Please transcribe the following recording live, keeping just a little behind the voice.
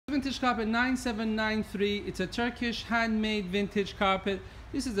vintage carpet 9793. It's a Turkish handmade vintage carpet.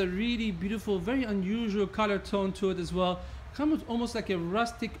 This is a really beautiful, very unusual color tone to it as well. Comes with almost like a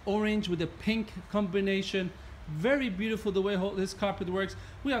rustic orange with a pink combination. Very beautiful the way this carpet works.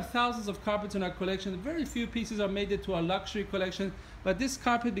 We have thousands of carpets in our collection. Very few pieces are made it to our luxury collection, but this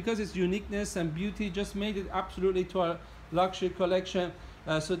carpet, because its uniqueness and beauty, just made it absolutely to our luxury collection.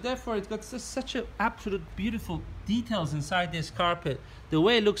 So therefore it's got such a absolute beautiful details inside this carpet. The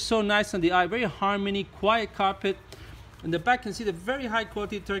way it looks so nice on the eye, very harmony, quiet carpet. In the back you can see the very high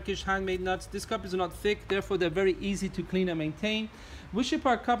quality Turkish handmade nuts. These carpets are not thick, therefore they're very easy to clean and maintain. We ship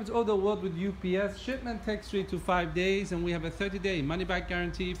our carpets all the world with UPS. Shipment takes 3 to 5 days, and we have a 30-day money-back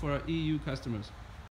guarantee for our EU customers.